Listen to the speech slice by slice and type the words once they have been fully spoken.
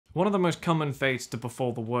One of the most common fates to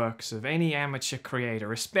befall the works of any amateur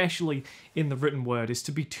creator, especially in the written word, is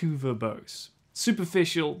to be too verbose,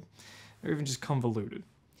 superficial, or even just convoluted.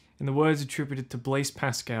 In the words attributed to Blaise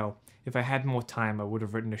Pascal, if I had more time, I would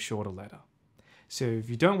have written a shorter letter. So if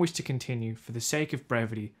you don't wish to continue, for the sake of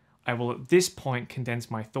brevity, I will at this point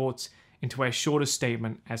condense my thoughts into as short a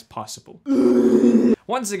statement as possible.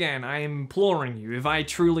 Once again, I am imploring you, if I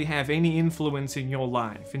truly have any influence in your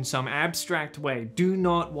life in some abstract way, do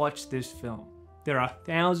not watch this film. There are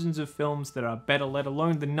thousands of films that are better, let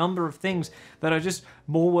alone the number of things that are just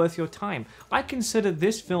more worth your time. I consider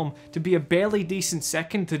this film to be a barely decent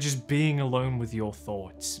second to just being alone with your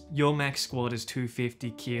thoughts. Your mech squad is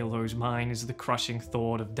 250 kilos, mine is the crushing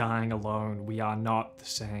thought of dying alone. We are not the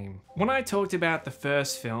same. When I talked about the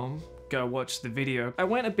first film, go watch the video, I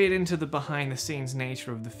went a bit into the behind the scenes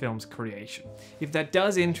nature of the film's creation. If that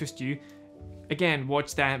does interest you, again,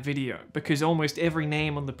 watch that video, because almost every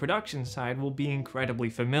name on the production side will be incredibly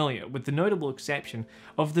familiar, with the notable exception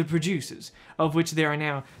of the producers, of which there are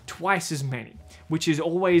now twice as many, which is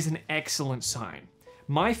always an excellent sign.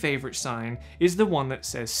 My favorite sign is the one that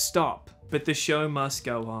says stop, but the show must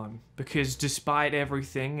go on, because despite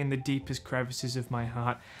everything in the deepest crevices of my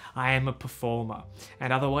heart, I am a performer,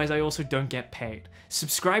 and otherwise I also don't get paid.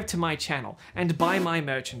 Subscribe to my channel, and buy my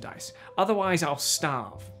merchandise, otherwise I'll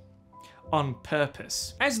starve. On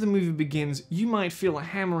purpose. As the movie begins, you might feel a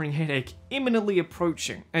hammering headache imminently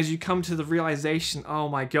approaching as you come to the realization, oh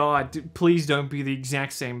my god, please don't be the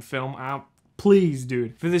exact same film. Please,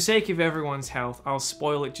 dude. For the sake of everyone's health, I'll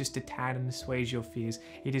spoil it just a tad and assuage your fears.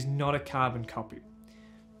 It is not a carbon copy.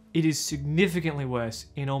 It is significantly worse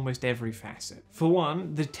in almost every facet. For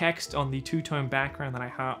one, the text on the two-tone background that I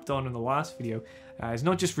harped on in the last video is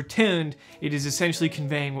not just returned, it is essentially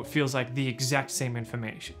conveying what feels like the exact same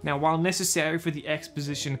information. Now, while necessary for the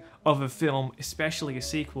exposition of a film, especially a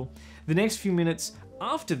sequel, the next few minutes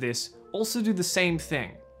after this also do the same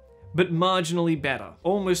thing, but marginally better.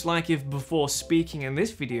 Almost like if before speaking in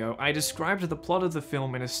this video, I described the plot of the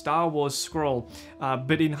film in a Star Wars scroll,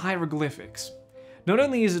 but in hieroglyphics. Not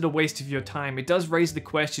only is it a waste of your time, it does raise the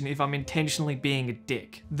question if I'm intentionally being a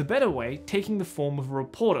dick. The better way, taking the form of a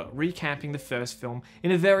reporter recapping the first film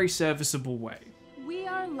in a very serviceable way. We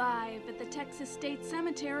are live at the Texas State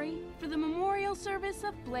Cemetery for the memorial service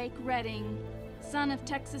of Blake Redding, son of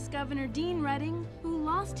Texas Governor Dean Redding, who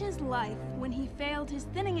lost his life when he failed his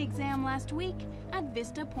thinning exam last week at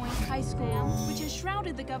Vista Point High School, which has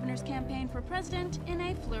shrouded the governor's campaign for president in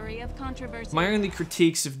a flurry of controversy. My only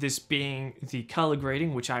critiques of this being the color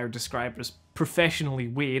grading, which I would describe as professionally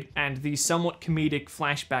weird, and the somewhat comedic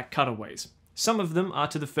flashback cutaways. Some of them are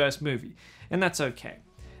to the first movie, and that's okay.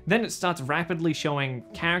 Then it starts rapidly showing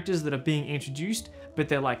characters that are being introduced, but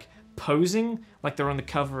they're like posing, like they're on the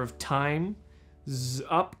cover of Time.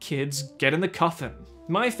 Up, kids, get in the coffin.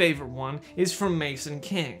 My favorite one is from Mason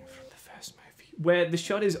King, from the first movie, where the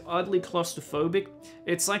shot is oddly claustrophobic.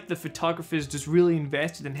 It's like the photographer's just really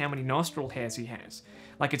invested in how many nostril hairs he has,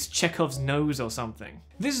 like it's Chekhov's nose or something.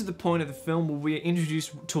 This is the point of the film where we are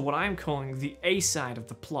introduced to what I'm calling the A side of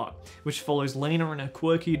the plot, which follows Lena and her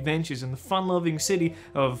quirky adventures in the fun-loving city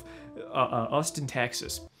of Austin,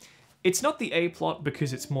 Texas. It's not the A plot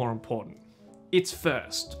because it's more important. It's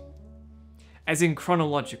first. As in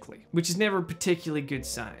chronologically, which is never a particularly good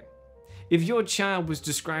sign. If your child was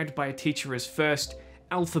described by a teacher as first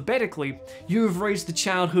alphabetically, you have raised the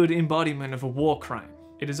childhood embodiment of a war crime.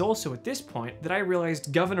 It is also at this point that I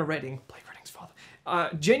realized Governor Redding, Blake Redding's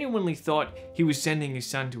father, genuinely thought he was sending his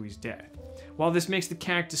son to his death. While this makes the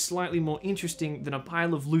character slightly more interesting than a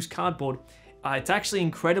pile of loose cardboard, it's actually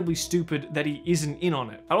incredibly stupid that he isn't in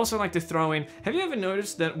on it. I'd also like to throw in, have you ever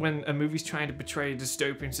noticed that when a movie's trying to portray a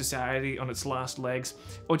dystopian society on its last legs,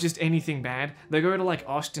 or just anything bad, they go to like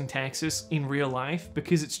Austin, Texas in real life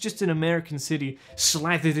because it's just an American city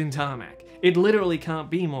slathered in tarmac. It literally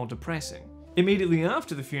can't be more depressing. Immediately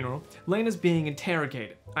after the funeral, Lena's being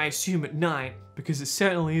interrogated. I assume at night, because it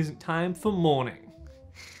certainly isn't time for morning.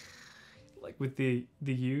 Like with the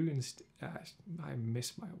U instead. I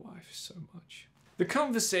miss my wife so much. The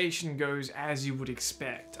conversation goes as you would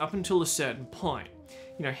expect, up until a certain point.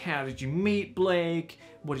 You know, how did you meet Blake?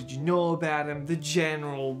 What did you know about him? The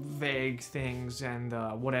general vague things and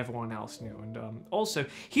what everyone else knew. And also,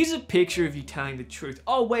 here's a picture of you telling the truth.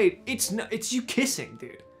 Oh wait, it's you kissing,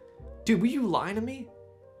 dude. Dude, were you lying to me?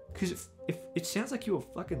 Because if it sounds like you were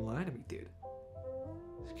fucking lying to me, dude.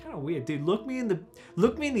 It's kind of weird, dude. Look me in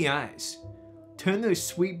the eyes. Turn those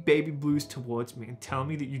sweet baby blues towards me and tell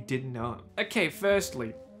me that you didn't know him. Okay,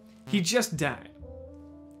 firstly, he just died.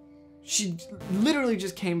 She literally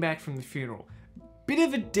just came back from the funeral. Bit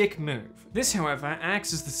of a dick move. This, however,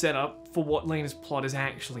 acts as the setup for what Lena's plot is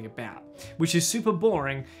actually about, which is super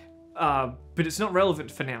boring, but it's not relevant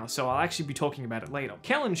for now, so I'll actually be talking about it later.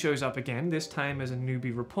 Kellen shows up again, this time as a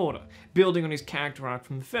newbie reporter, building on his character arc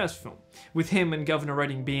from the first film, with him and Governor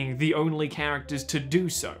Redding being the only characters to do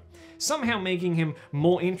so, somehow making him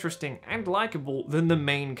more interesting and likable than the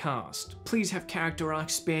main cast. Please have character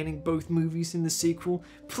arcs spanning both movies in the sequel.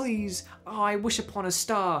 Please, oh, I wish upon a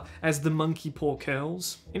star, as the monkey paw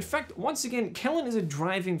curls. In fact, once again, Kellen is a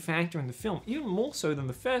driving factor in the film, even more so than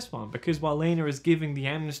the first one, because while Lena is giving the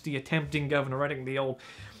amnesty attempting Governor Redding the old,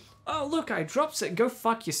 "Oh look, I dropped it, go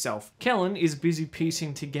fuck yourself," Kellen is busy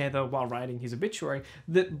piecing together, while writing his obituary,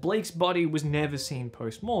 that Blake's body was never seen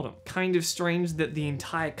post-mortem. Kind of strange that the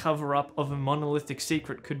entire cover-up of a monolithic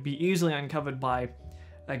secret could be easily uncovered by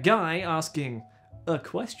a guy asking a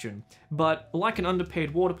question, but like an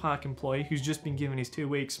underpaid water park employee who's just been given his 2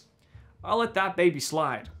 weeks, I'll let that baby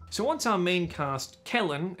slide. So once our main cast,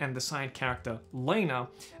 Kellen, and the side character, Lena,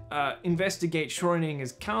 investigate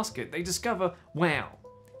Schrodinger's casket, they discover, wow,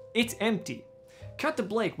 it's empty. Cut to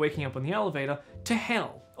Blake waking up on the elevator to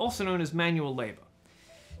hell, also known as manual labor.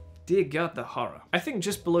 Dear God, the horror. I think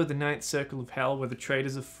just below the 9th circle of hell, where the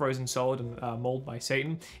traders are frozen solid and mauled by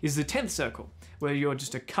Satan, is the 10th circle, where you're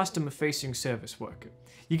just a customer-facing service worker.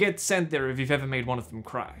 You get sent there if you've ever made one of them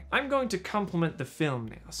cry. I'm going to compliment the film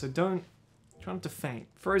now, so don't try not to faint.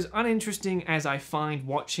 For as uninteresting as I find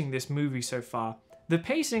watching this movie so far, the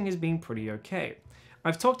pacing has been pretty okay.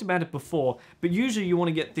 I've talked about it before, but usually you want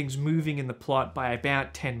to get things moving in the plot by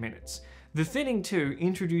about 10 minutes. The Thinning 2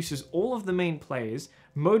 introduces all of the main players,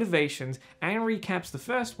 motivations, and recaps the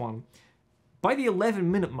first one by the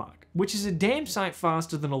 11-minute mark, which is a damn sight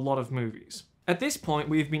faster than a lot of movies. At this point,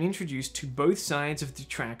 we have been introduced to both sides of the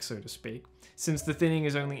track, so to speak. Since The Thinning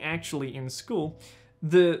is only actually in school,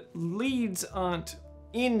 the leads aren't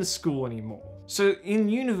in school anymore. So in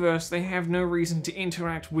universe, they have no reason to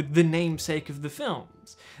interact with the namesake of the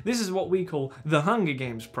films. This is what we call the Hunger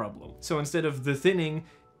Games problem. So instead of The Thinning,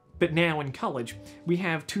 but now in college, we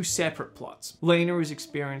have 2 separate plots. Lena is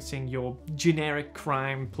experiencing your generic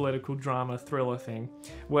crime, political drama, thriller thing,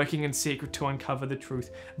 working in secret to uncover the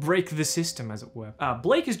truth, break the system as it were.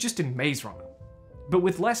 Blake is just in Maze Runner, but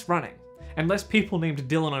with less running, and less people named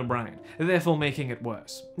Dylan O'Brien, therefore making it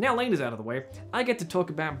worse. Now Lena's out of the way, I get to talk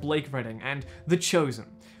about Blake Redding and The Chosen,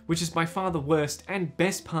 which is by far the worst and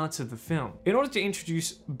best parts of the film. In order to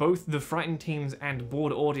introduce both the frightened teens and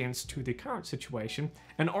bored audience to the current situation,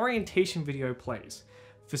 an orientation video plays.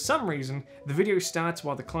 For some reason, the video starts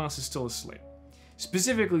while the class is still asleep.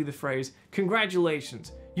 Specifically the phrase,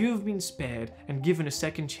 "Congratulations, you have been spared and given a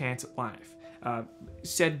second chance at life,"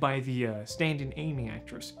 said by the stand-in Amy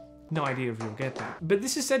actress. No idea if you'll get that. But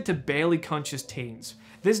this is said to barely conscious teens.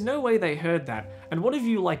 There's no way they heard that. And what if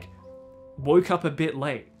you, like, woke up a bit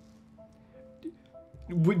late?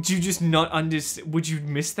 Would you just not would you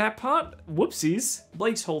miss that part? Whoopsies.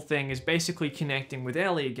 Blake's whole thing is basically connecting with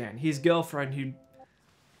Ellie again, his girlfriend who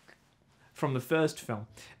from the first film,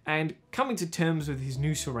 and coming to terms with his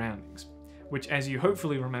new surroundings, which, as you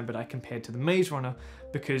hopefully remembered, I compared to the Maze Runner,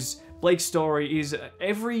 because Blake's story is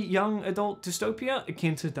every young adult dystopia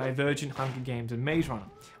akin to Divergent, Hunger Games, and Maze Runner,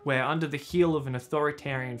 where under the heel of an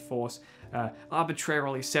authoritarian force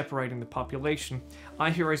arbitrarily separating the population, our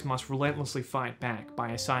heroes must relentlessly fight back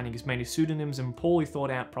by assigning as many pseudonyms and poorly thought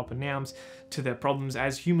out proper nouns to their problems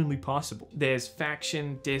as humanly possible. There's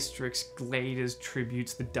faction, districts, gladers,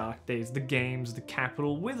 tributes, the dark days, the games, the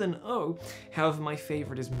capital with an O, however my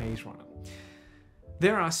favorite is Maze Runner.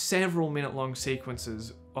 There are several minute-long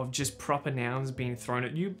sequences of just proper nouns being thrown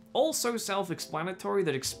at you, all so self-explanatory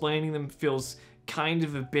that explaining them feels kind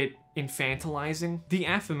of a bit infantilizing. The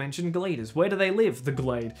aforementioned gladers, where do they live? The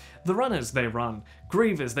glade. The runners, they run.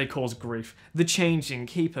 Grievers, they cause grief. The changing,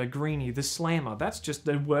 keeper, greenie, the slammer, that's just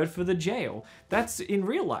the word for the jail. That's in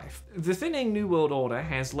real life. The Thinning New World Order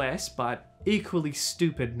has less, but equally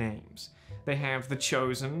stupid names. They have the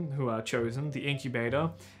Chosen, who are chosen, the Incubator,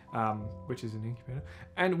 which is an incubator,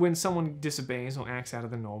 and when someone disobeys or acts out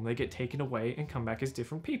of the norm, they get taken away and come back as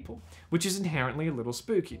different people, which is inherently a little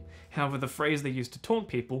spooky. However, the phrase they use to taunt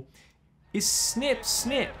people is snip,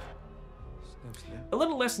 snip. Snip, snip. A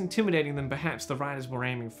little less intimidating than perhaps the writers were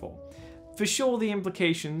aiming for. For sure, the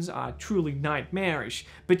implications are truly nightmarish,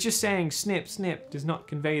 but just saying snip, snip does not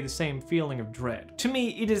convey the same feeling of dread. To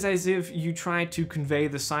me, it is as if you tried to convey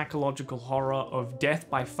the psychological horror of death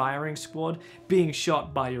by firing squad, being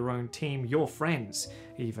shot by your own team, your friends,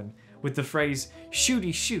 even, with the phrase,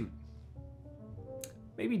 shooty shoot.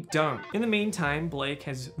 Maybe don't. In the meantime, Blake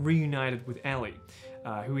has reunited with Ellie,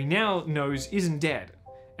 who he now knows isn't dead,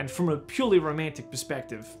 And from a purely romantic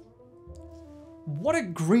perspective, what a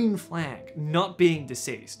green flag, not being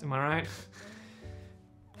deceased, am I right?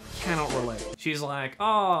 Cannot relate. She's like,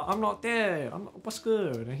 oh, I'm not dead, what's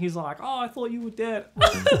good? And he's like, oh, I thought you were dead.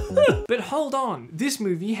 But hold on, this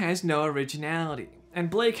movie has no originality. And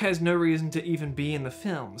Blake has no reason to even be in the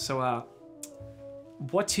film, so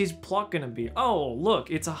what's his plot gonna be? Oh, look,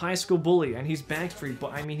 it's a high school bully and he's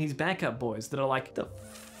he's backup boys that are like, the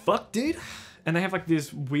fuck, dude? And they have like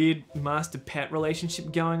this weird master-pet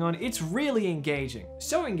relationship going on. It's really engaging.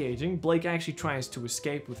 So engaging, Blake actually tries to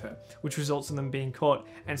escape with her, which results in them being caught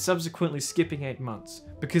and subsequently skipping 8 months,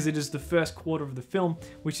 because it is the first quarter of the film,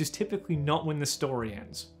 which is typically not when the story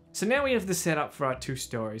ends. So now we have the setup for our two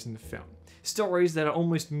stories in the film. Stories that are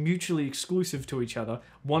almost mutually exclusive to each other,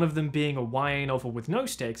 one of them being a YA novel with no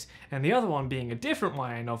stakes, and the other one being a different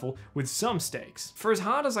YA novel with some stakes. For as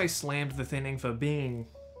hard as I slammed The Thinning for being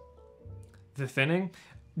The Thinning,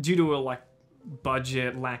 due to a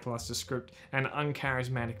budget, lackluster script, and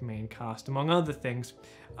uncharismatic main cast, among other things,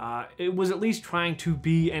 it was at least trying to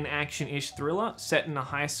be an action-ish thriller set in a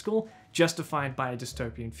high school, justified by a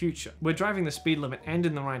dystopian future. We're driving the speed limit and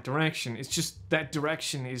in the right direction, it's just that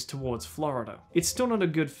direction is towards Florida. It's still not a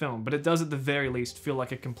good film, but it does at the very least feel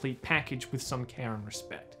like a complete package with some care and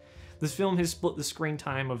respect. This film has split the screen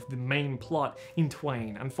time of the main plot in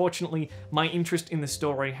twain. Unfortunately, my interest in the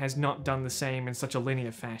story has not done the same in such a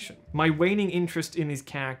linear fashion. My waning interest in these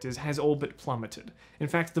characters has all but plummeted. In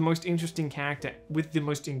fact, the most interesting character with the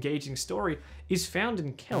most engaging story is found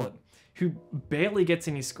in Kellen, who barely gets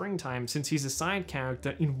any screen time since he's a side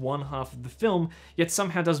character in one half of the film, yet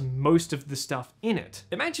somehow does most of the stuff in it.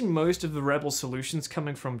 Imagine most of the rebel solutions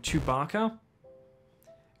coming from Chewbacca.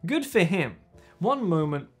 Good for him. One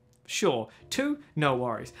moment, sure. Two, no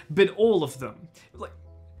worries. But all of them.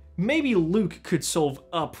 Maybe Luke could solve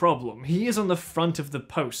a problem. He is on the front of the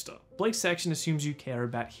poster. Blake's section assumes you care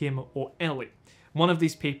about him or Ellie. One of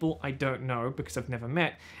these people I don't know because I've never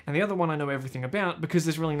met, and the other one I know everything about because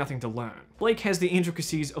there's really nothing to learn. Blake has the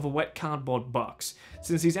intricacies of a wet cardboard box.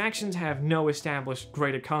 Since his actions have no established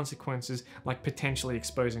greater consequences, like potentially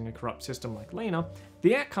exposing a corrupt system like Lena,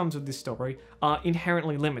 the outcomes of this story are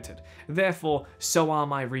inherently limited. Therefore, so are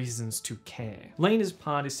my reasons to care. Lena's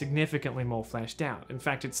part is significantly more fleshed out. In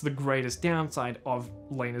fact, it's the greatest downside of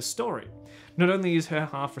Lena's story. Not only is her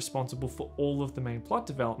half responsible for all of the main plot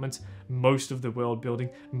developments, most of the world building,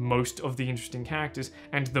 most of the interesting characters,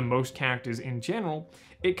 and the most characters in general,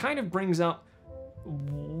 it kind of brings up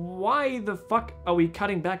why the fuck are we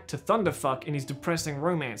cutting back to Thunderfuck in his depressing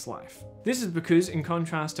romance life? This is because, in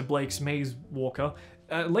contrast to Blake's Maze Walker,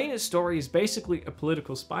 Lena's story is basically a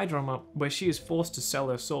political spy drama where she is forced to sell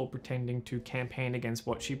her soul pretending to campaign against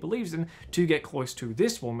what she believes in to get close to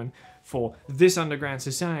this woman for this underground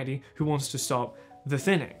society who wants to stop the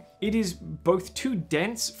thinning. It is both too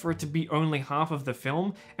dense for it to be only half of the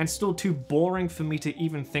film and still too boring for me to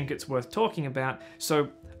even think it's worth talking about, so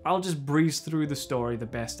I'll just breeze through the story the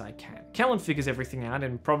best I can. Kellen figures everything out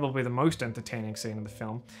in probably the most entertaining scene in the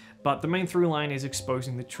film, but the main through line is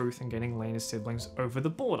exposing the truth and getting Lena's siblings over the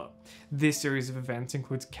border. This series of events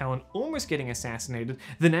includes Kellen almost getting assassinated,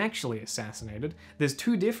 then actually assassinated. There's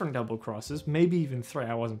 2 different double crosses, maybe even 3,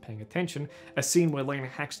 I wasn't paying attention. A scene where Lena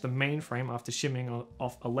hacks the mainframe after shimmying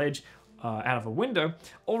off a ledge out of a window,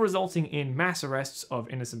 all resulting in mass arrests of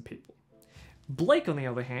innocent people. Blake, on the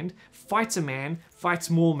other hand, fights a man, fights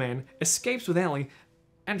more men, escapes with Ellie,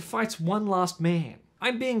 and fights one last man.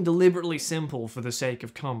 I'm being deliberately simple for the sake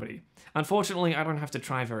of comedy. Unfortunately, I don't have to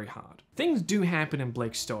try very hard. Things do happen in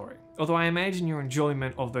Blake's story, although I imagine your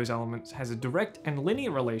enjoyment of those elements has a direct and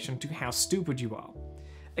linear relation to how stupid you are.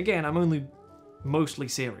 Again, I'm only mostly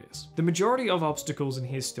serious. The majority of obstacles in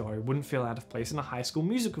his story wouldn't feel out of place in a high school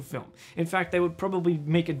musical film. In fact, they would probably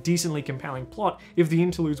make a decently compelling plot if the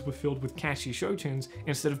interludes were filled with catchy show tunes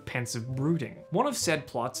instead of pensive brooding. One of said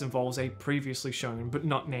plots involves a previously shown but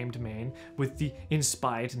not named man with the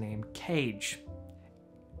inspired name Cage.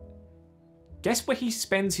 Guess where he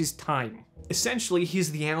spends his time? Essentially,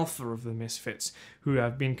 he's the alpha of the misfits, who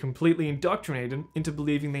have been completely indoctrinated into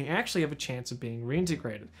believing they actually have a chance of being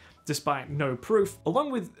reintegrated, despite no proof,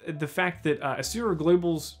 along with the fact that Asura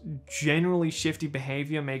Global's generally shifty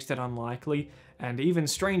behavior makes that unlikely, and even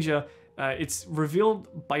stranger, it's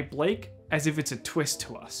revealed by Blake as if it's a twist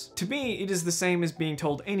to us. To me, it is the same as being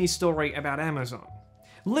told any story about Amazon.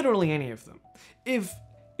 Literally any of them. If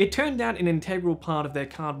it turned out an integral part of their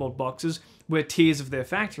cardboard boxes were tears of their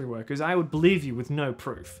factory workers, I would believe you with no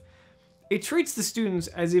proof. It treats the students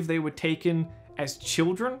as if they were taken as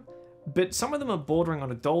children but some of them are bordering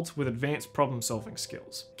on adults with advanced problem-solving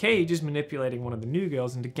skills. Cage is manipulating one of the new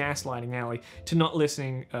girls into gaslighting Ellie to not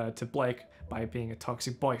listening to Blake by being a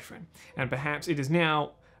toxic boyfriend. And perhaps it is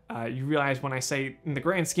now, you realize when I say, in the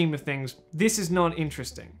grand scheme of things, this is not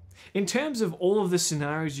interesting. In terms of all of the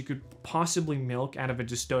scenarios you could possibly milk out of a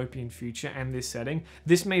dystopian future and this setting,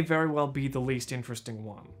 this may very well be the least interesting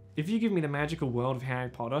one. If you give me the magical world of Harry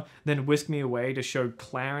Potter, then whisk me away to show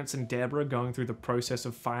Clarence and Deborah going through the process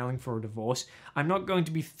of filing for a divorce, I'm not going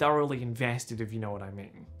to be thoroughly invested, if you know what I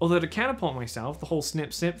mean. Although to counterpoint myself, the whole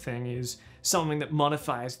snip-snip thing is something that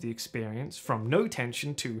modifies the experience from no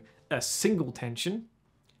tension to a single tension.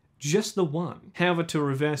 Just the one. However, to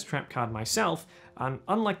reverse trap card myself,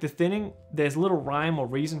 unlike the thinning, there's little rhyme or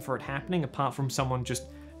reason for it happening apart from someone just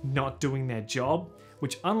not doing their job,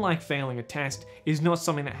 which unlike failing a test, is not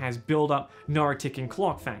something that has build-up nor a ticking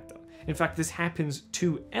clock factor. In fact, this happens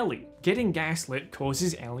to Ellie. Getting gaslit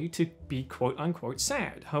causes Ellie to be quote-unquote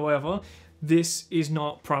sad. However, this is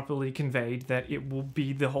not properly conveyed that it will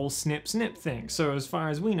be the whole snip-snip thing. So as far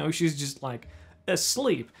as we know, she's just like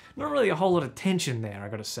asleep. Not really a whole lot of tension there, I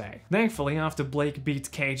gotta say. Thankfully, after Blake beats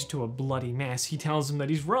Cage to a bloody mess, he tells him that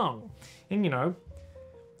he's wrong. And you know,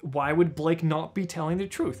 why would Blake not be telling the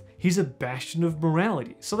truth? He's a bastion of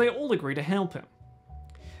morality, so they all agree to help him.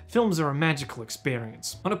 Films are a magical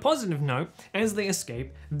experience. On a positive note, as they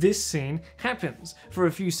escape, this scene happens for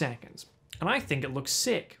a few seconds, and I think it looks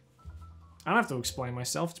sick. I don't have to explain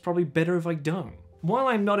myself, it's probably better if I don't. While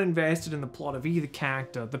I'm not invested in the plot of either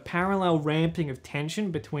character, the parallel ramping of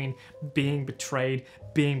tension between being betrayed,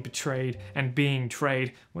 and being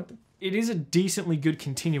trayed, it is a decently good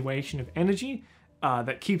continuation of energy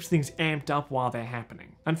that keeps things amped up while they're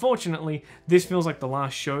happening. Unfortunately, this feels like the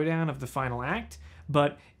last showdown of the final act,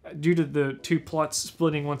 but due to the two plots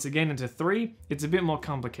splitting once again into three, it's a bit more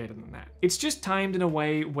complicated than that. It's just timed in a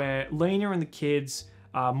way where Lena and the kids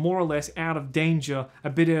are more or less out of danger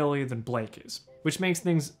a bit earlier than Blake is, which makes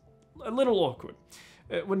things a little awkward.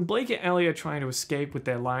 When Blake and Ellie are trying to escape with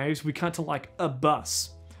their lives, we cut to like a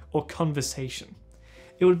bus or conversation.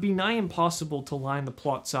 It would be nigh impossible to line the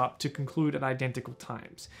plots up to conclude at identical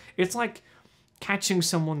times. It's like catching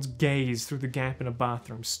someone's gaze through the gap in a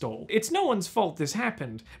bathroom stall. It's no one's fault this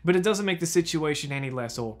happened, but it doesn't make the situation any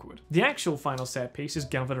less awkward. The actual final set piece is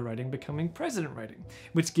Governor Redding becoming President Redding,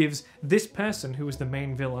 which gives this person, who is the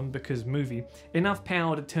main villain because movie, enough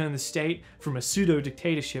power to turn the state from a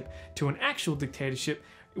pseudo-dictatorship to an actual dictatorship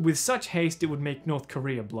with such haste it would make North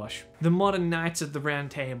Korea blush. The modern Knights of the Round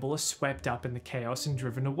Table are swept up in the chaos and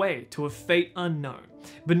driven away to a fate unknown,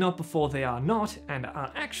 but not before they are not and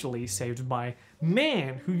are actually saved by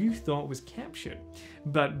man who you thought was captured.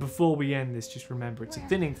 But before we end this, just remember it's a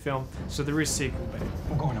thinning film, so there is sequel bait.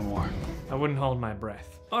 We're going to war. I wouldn't hold my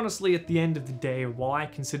breath. Honestly, at the end of the day, while I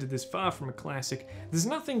consider this far from a classic, there's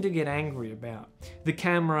nothing to get angry about. The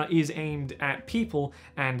camera is aimed at people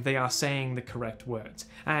and they are saying the correct words.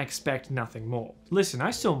 I expect nothing more. Listen,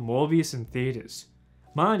 I saw Morbius in theaters.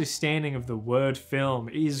 My understanding of the word film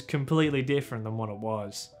is completely different than what it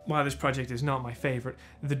was. While this project is not my favorite,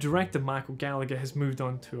 the director Michael Gallagher has moved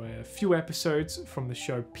on to a few episodes from the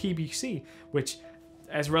show PBC, which,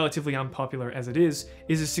 as relatively unpopular as it is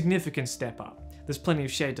a significant step up. There's plenty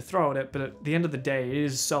of shade to throw at it, but at the end of the day, it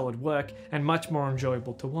is solid work and much more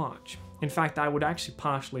enjoyable to watch. In fact, I would actually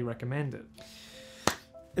partially recommend it.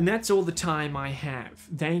 And that's all the time I have.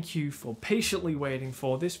 Thank you for patiently waiting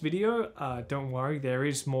for this video. Don't worry, there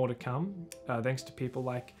is more to come, thanks to people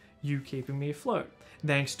like you keeping me afloat.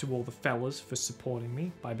 Thanks to all the fellas for supporting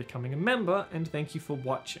me by becoming a member, and thank you for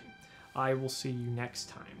watching. I will see you next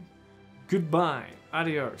time. Goodbye,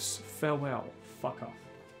 adios, farewell, fuck off.